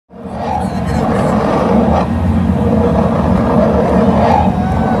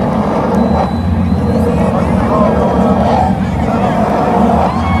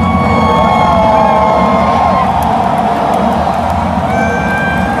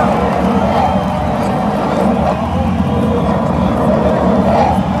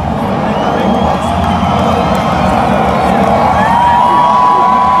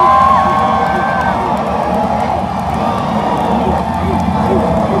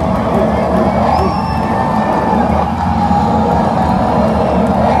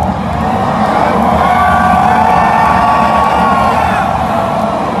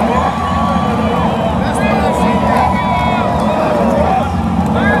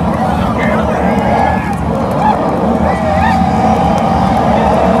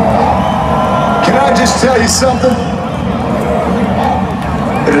Tell you something?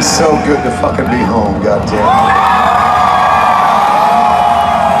 It is so good to fucking be home, goddamn.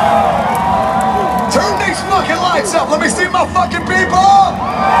 Turn these fucking lights up. Let me see my fucking people.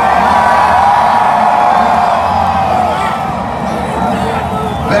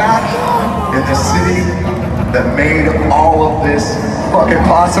 Back in the city that made all of this fucking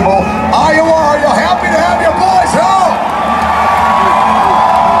possible. Iowa, are you happy to have your boys home?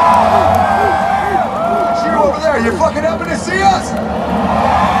 You fucking happy to see us?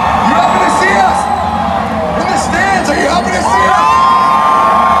 You happy to see us? In the stands, are you happy to see us?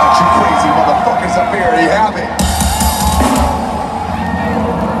 Bunch of crazy motherfuckers up here, are you happy?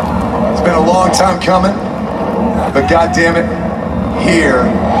 It's been a long time coming, but goddammit, here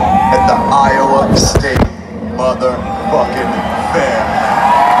at the Iowa State motherfucking fair.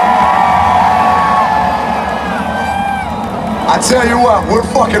 I tell you what, we're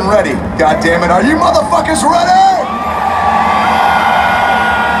fucking ready, goddammit. Are you motherfuckers ready?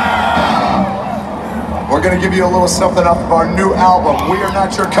 We're gonna give you a little something off of our new album, We Are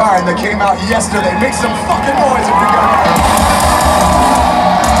Not Your Kind, that came out yesterday. Make some fucking noise if you got it.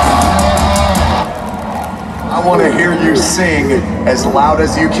 I want to hear you sing as loud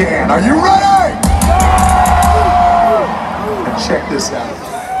as you can. Are you ready? And check this out.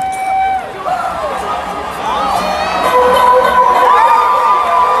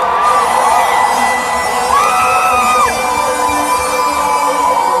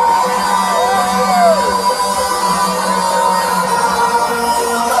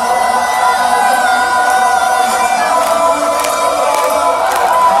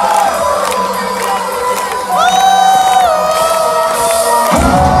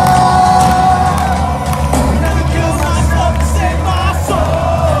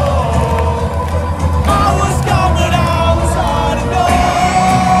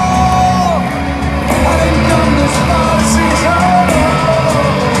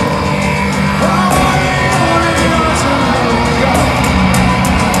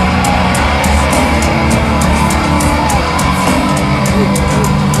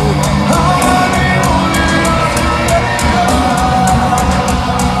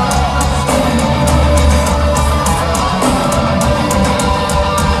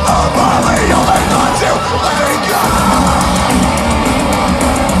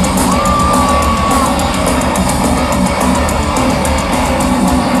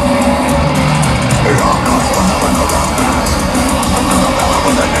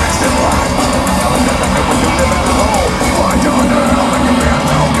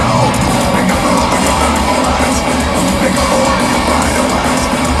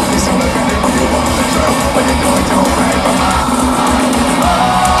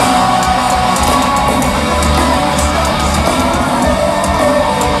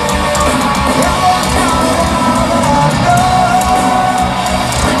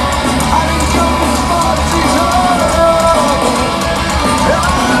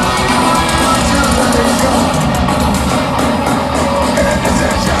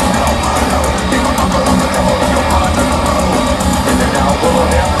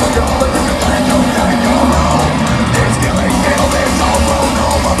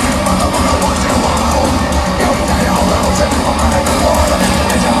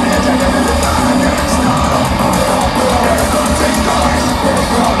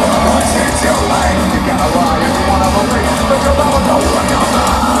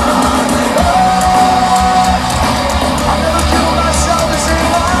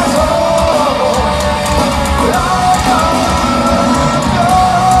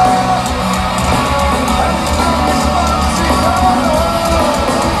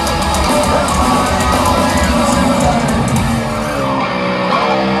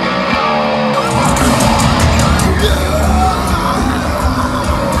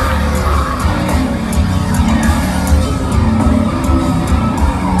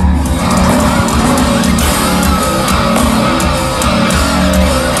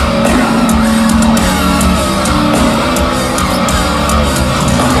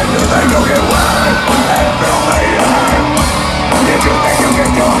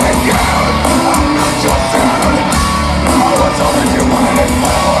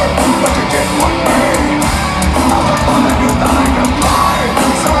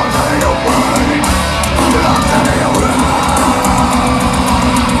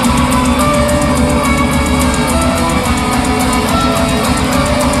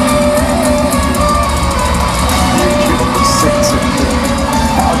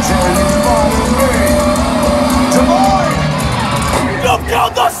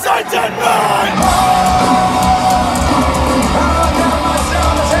 Unsainted man!